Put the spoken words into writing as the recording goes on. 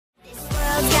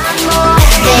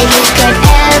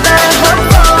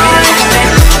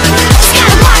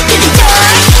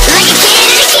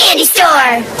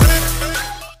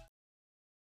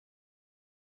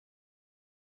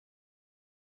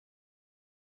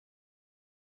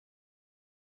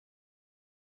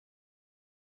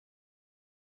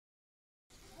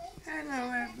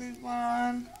Hello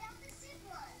everyone,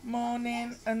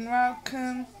 morning and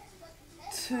welcome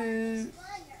to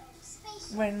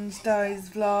Wednesday's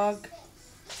vlog,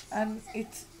 and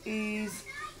it is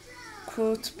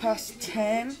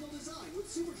 10:15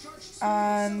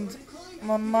 and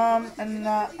my mum and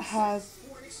Nat has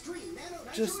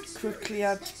just quickly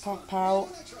had to pop out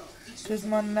because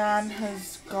my nan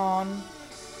has gone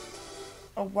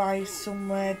away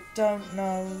somewhere, don't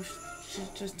know, she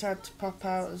just had to pop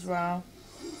out as well,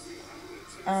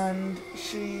 and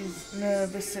she's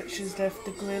nervous that she's left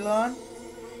the grill on,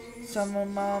 so my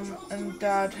mum and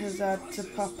dad has had to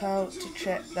pop out to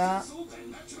check that,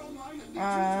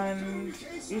 and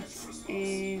it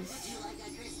is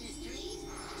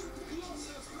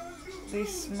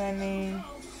this many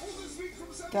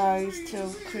days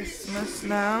till Christmas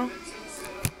now.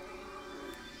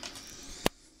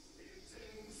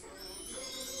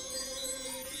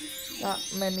 That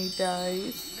many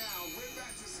days,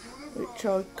 which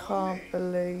I can't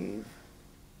believe.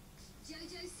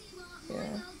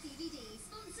 Yeah,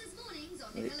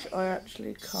 which I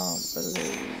actually can't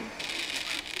believe.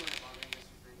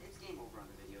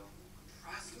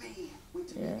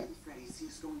 Yeah.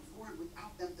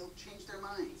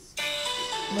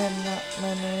 Then that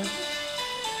many.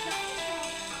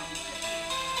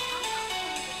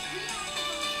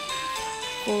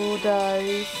 Four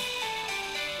days.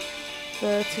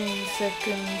 13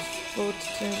 seconds,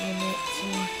 42 minutes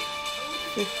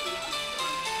and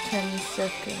 10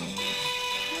 seconds.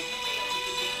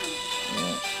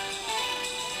 Yeah.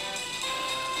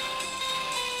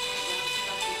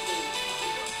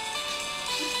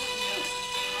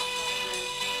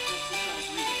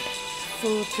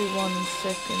 "41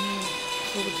 seconds,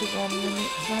 41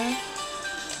 minutes now."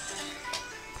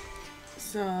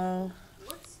 So,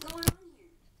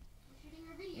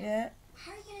 yeah.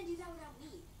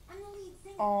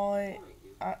 I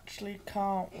actually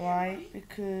can't wait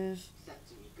because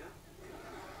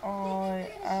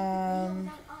I am.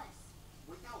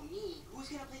 Without me, who's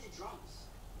gonna play the drums?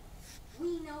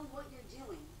 We know what you're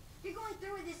doing. You're going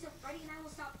through with this so Freddie and I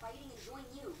will stop fighting and join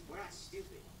you. We're not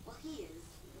stupid. Well, he is.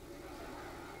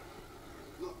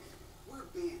 Look, we're a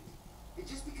band. And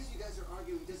just because you guys are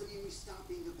arguing doesn't mean we stop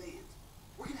being a band.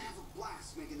 We're gonna have a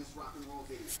blast making this rock and roll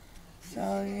video.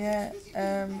 So yeah,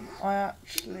 I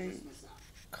actually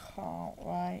can't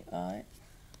wait, like,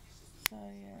 so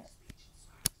yeah,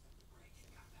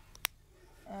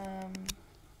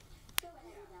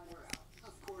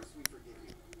 Of course we forgive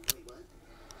you. Wait, what?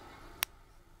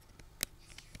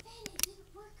 Ben, it didn't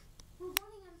work. We're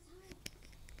running out of time.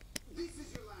 This is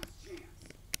your last chance.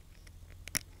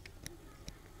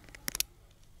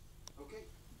 Okay,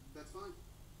 that's fine.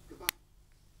 Goodbye.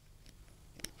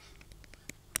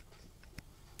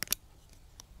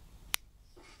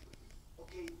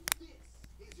 Okay,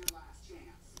 this is your last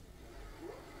chance.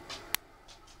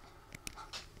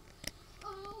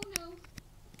 Oh, no.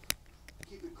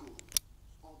 Keep it cool.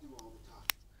 I'll do all the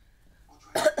talking. I'll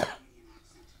try to do an Canadian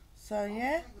accent. so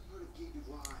yeah, I'll play the part of Gabe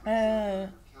Dubois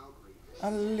I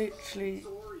literally,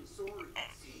 Sorry.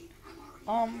 See, I'm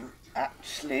already I'm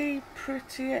actually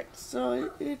pretty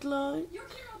excited, like. You're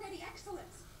here already.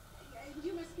 Excellent.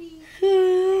 You must be...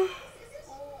 Oh,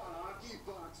 hockey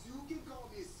box. You can call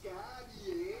me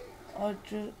Scabby, eh? I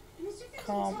just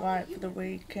can't wait for the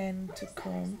weekend to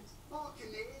come, Oh,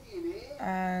 Canadian, eh?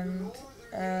 and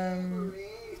Northern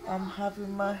I'm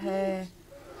having my hair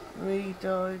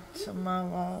re-dyed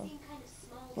tomorrow,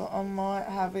 but I might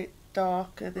have it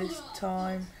darker this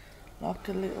time, like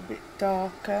a little bit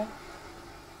darker,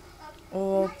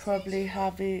 or I'll probably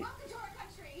have it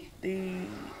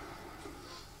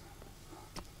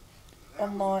I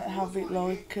might have it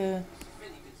like a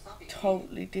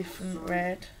totally different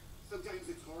red.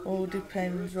 All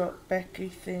depends what Becky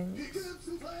thinks.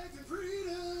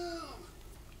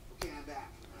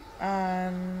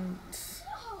 And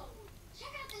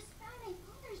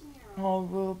I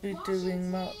will be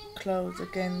doing my clothes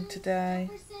again today.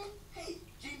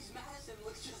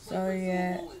 So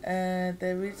yeah,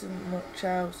 there isn't much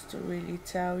else to really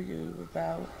tell you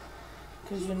about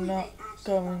because we're not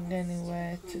going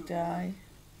anywhere today.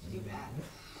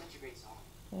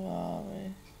 Where are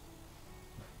we?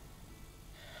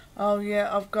 Oh yeah,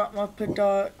 I've got my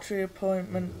podiatry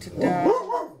appointment today,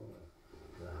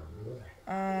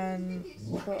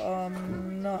 but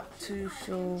I'm not too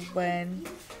sure when,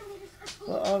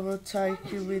 but I will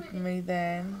take you with me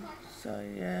then. So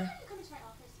yeah.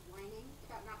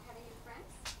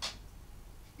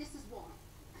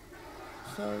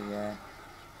 So yeah,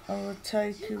 I will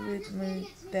take you with me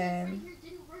then.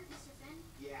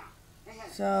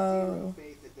 So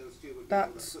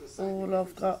that's all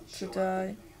I've got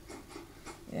today.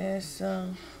 Yeah, so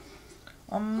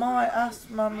I might ask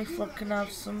Mum if I can have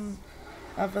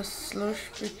a slush,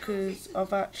 because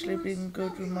I've actually been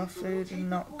good with my food and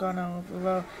not gone over.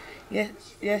 Well,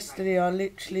 yesterday I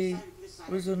literally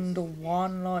was under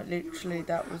 1, like literally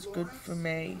that was good for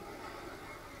me.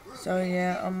 So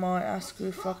yeah, I might ask her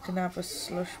if I can have a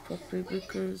slush puppy,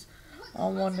 because I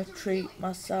want to treat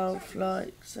myself,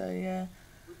 like, so yeah,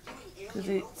 because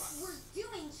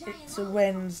it's a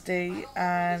Wednesday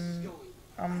and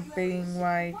I'm being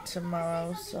weighed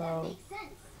tomorrow, so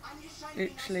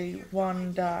literally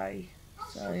one day.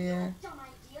 So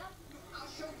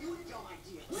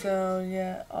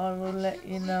yeah, I will let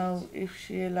you know if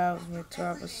she allows me to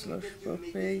have a slush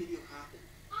puppy.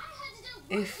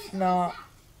 If not,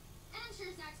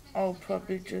 I'll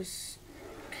probably just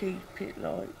keep it,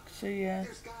 like, so yeah,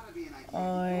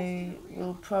 I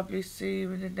will probably see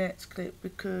you in the next clip,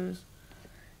 because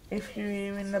if you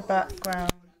hear in the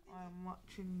background, I'm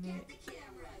watching Nick.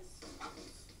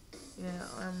 Yeah,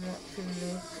 I'm watching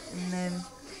Nick, and then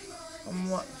I'm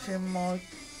watching my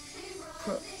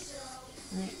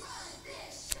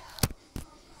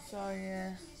so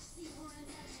yeah,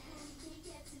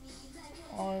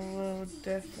 I will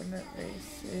definitely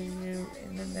see you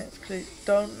in the next clip.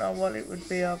 Don't know what it would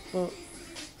be of, but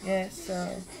yeah,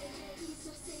 so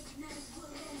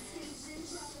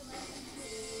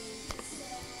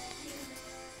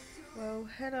well,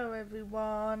 hello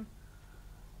everyone,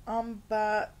 I'm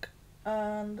back,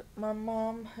 and my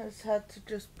mum has had to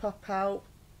just pop out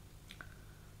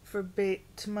for a bit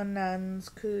to my nan's,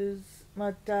 because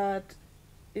my dad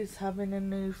is having a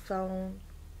new phone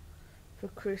for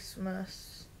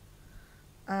Christmas,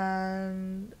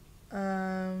 and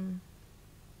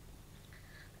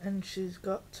she's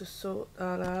got to sort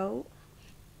that out,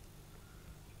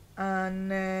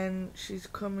 and then she's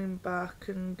coming back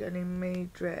and getting me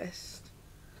dressed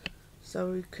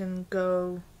so we can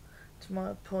go to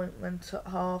my appointment at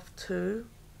 2:30.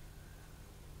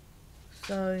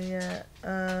 So yeah,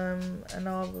 and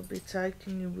I will be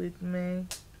taking you with me.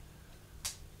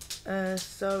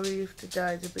 Sorry if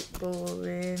today's a bit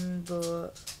boring,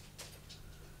 but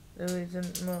there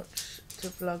isn't much to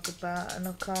vlog about, and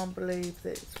I can't believe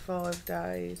that it's 5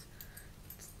 days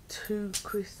to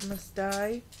Christmas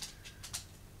Day,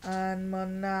 and my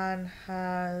nan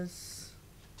has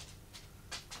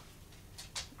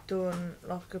done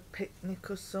like a picnic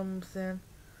or something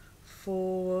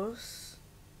for us,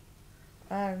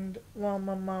 and while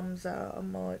my mum's out I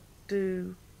might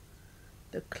do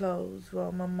the clothes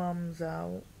while my mum's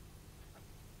out.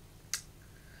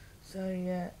 So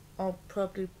yeah, I'll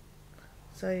probably,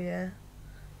 so the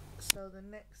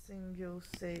next thing you'll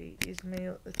see is me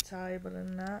at the table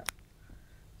and that.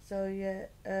 So yeah,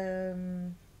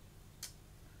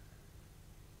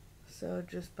 so I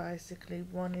just basically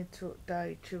wanted to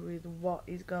update you with what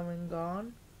is going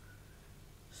on.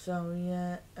 So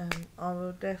yeah, I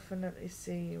will definitely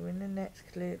see you in the next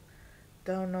clip.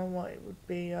 Don't know what it would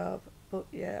be of, but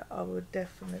yeah, I will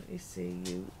definitely see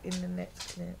you in the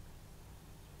next clip.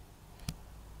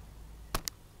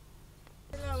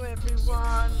 Hello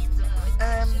everyone,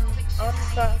 I'm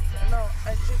back, and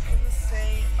as you can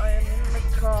see, I am in the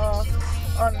car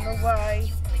on the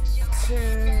way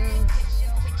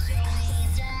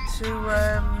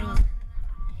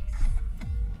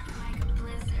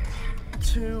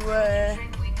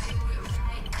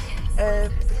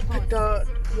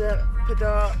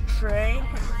Podiatry,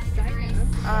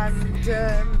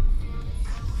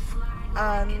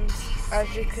 and as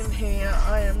you can hear,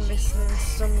 I am listening to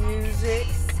some music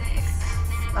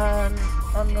on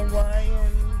the way,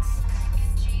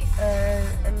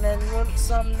 and then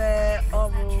once I'm there, I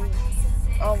will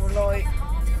like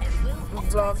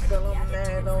vlog that I'm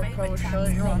there, like I will show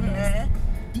you I'm there.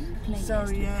 So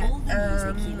yeah,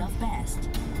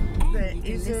 there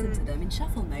isn't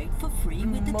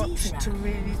much to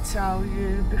really tell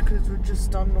you, because we're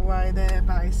just on the way there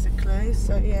basically.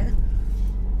 So yeah,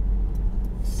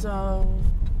 so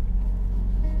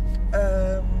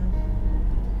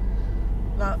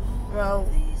well,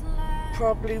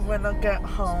 probably when I get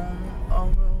home I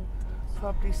will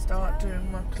probably start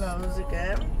doing my clothes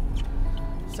again.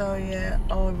 So yeah,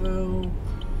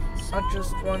 I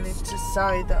just wanted to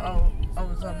say that I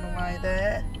was on the way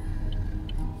there.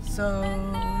 So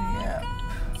yeah,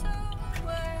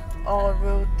 I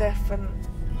will definitely,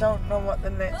 don't know what the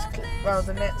next clip, well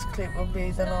the next clip will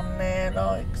be that I'm there,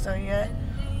 like, so yeah,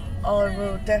 I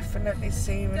will definitely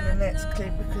see you in the next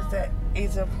clip, because there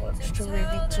isn't much to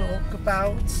really talk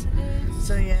about.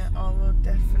 So yeah, I will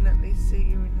definitely see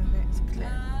you in the next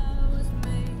clip.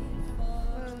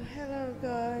 Well, hello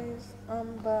guys,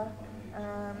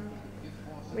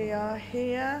 are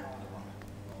here.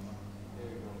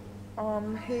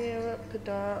 I'm here at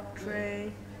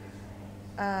Podiatry,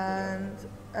 and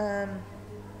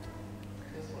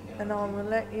I will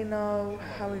let you know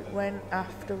how it went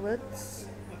afterwards.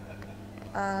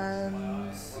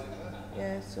 And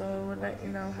yeah, so I will let you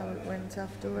know how it went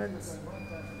afterwards.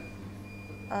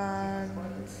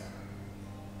 And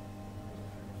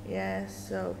yeah,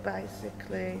 so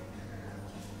basically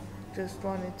just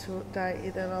wanted to update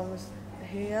you that I was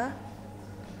here,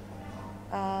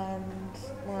 and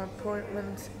my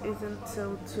appointment isn't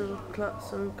till 2 o'clock,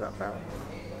 so we've got about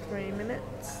 3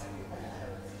 minutes.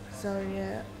 So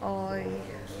yeah, I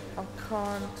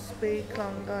can't speak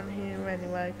long on here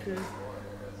anyway because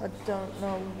I don't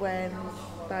know when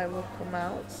they will come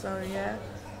out. So yeah,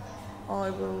 I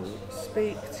will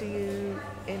speak to you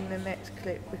in the next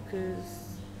clip because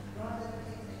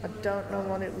I don't know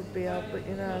what it would be of, but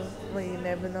you know, well, you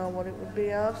never know what it would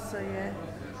be of. So yeah,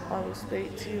 I will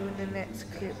speak to you in the next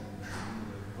clip.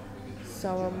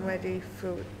 So I'm ready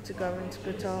to go into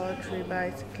Podiatry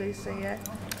basically. So yeah,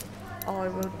 I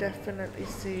will definitely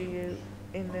see you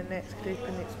in the next clip,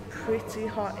 and it's pretty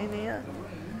hot in here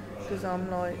because I'm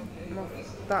like,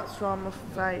 that's why my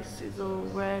face is all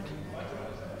red,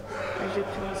 as you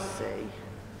can see.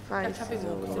 Face is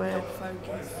all red.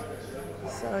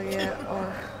 So yeah,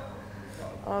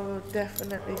 I will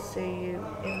definitely see you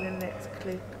in the next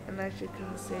clip, and as you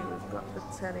can see, we've got the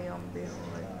telly on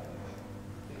behind.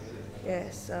 Yeah,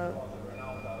 so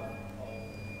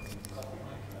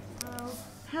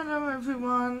hello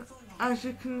everyone. As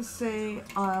you can see,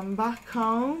 I am back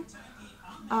home,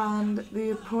 and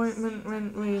the appointment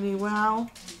went really well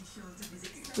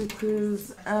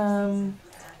because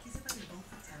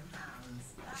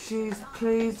she's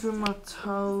pleased with my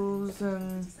toes,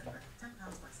 and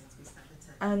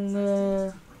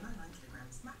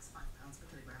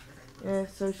yeah,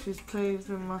 so she's pleased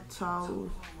with my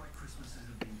toes.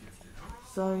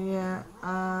 So yeah,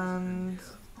 and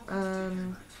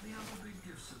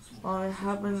I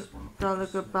haven't got to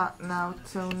go back now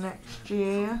till next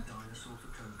year.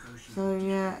 So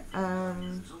yeah,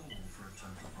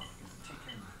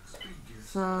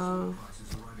 so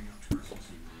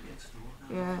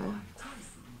yeah,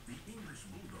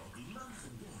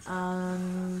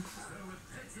 and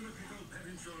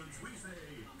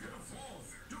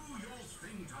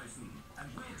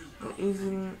it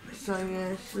isn't, so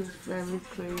yeah, she's very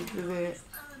pleased with it,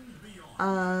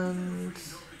 and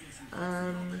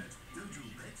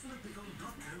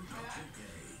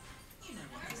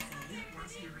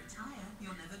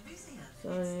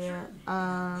so yeah,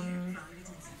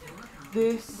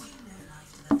 this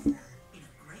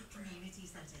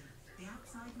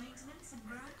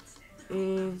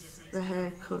is the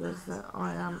hair colours that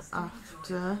I am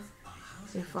after,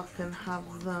 if I can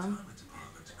have them.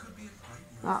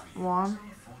 That one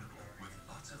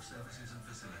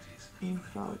in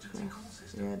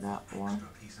focus, yeah, that one,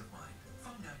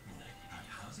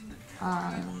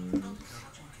 and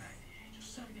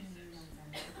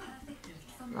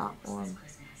that one.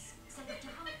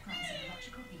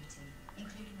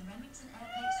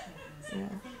 Yeah.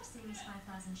 Series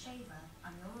 5000 shaver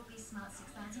and the Oral-B Smart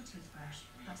 6000 toothbrush,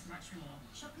 plus much more.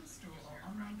 Shop in store or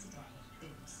online today.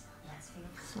 Boots. Let's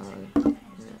feel.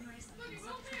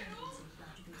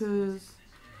 Because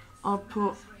I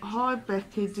put, hi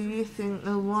Becky, do you think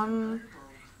the one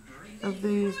of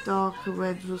these darker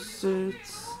reds will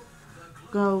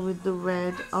go with the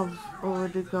red I've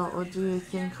already got, or do you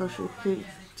think I should keep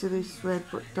to this red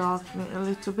but darken it a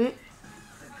little bit?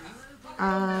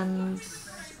 And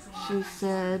she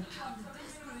said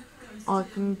I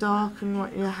can darken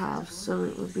what you have so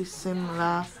it would be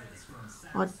similar.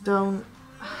 I don't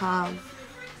have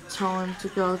time to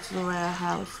go to the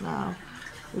warehouse now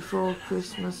before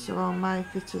Christmas, so I'll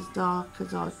make it as dark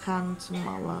as I can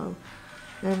tomorrow.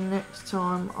 Then next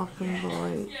time I can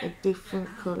buy a different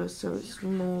colour so it's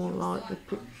more like the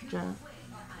picture.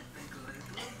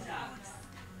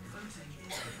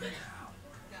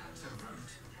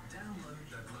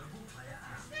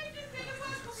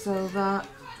 So that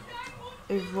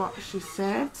is what she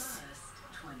said.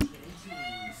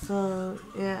 So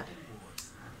yeah,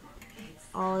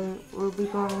 I will be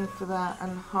going for that,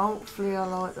 and hopefully I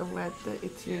like the red that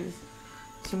it is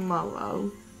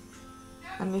tomorrow,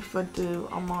 and if I do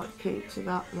I might keep to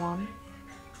that one.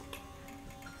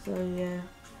 So yeah,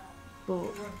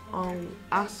 but I'll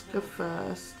ask her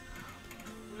first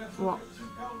what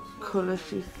colour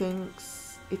she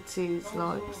thinks it is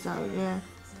like. So yeah,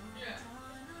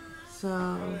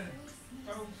 so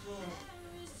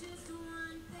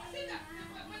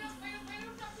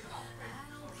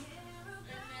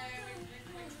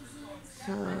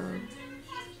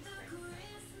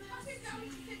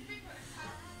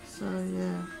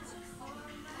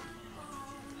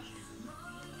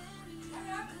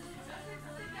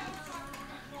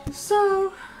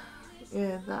So,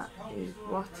 yeah, that is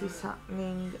what is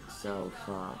happening so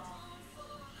far.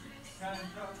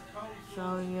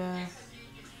 So, yeah,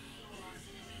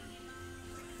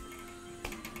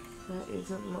 there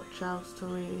isn't much else to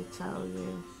really tell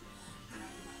you.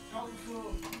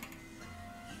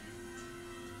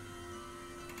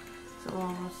 So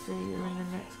I will see you in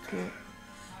the next clip.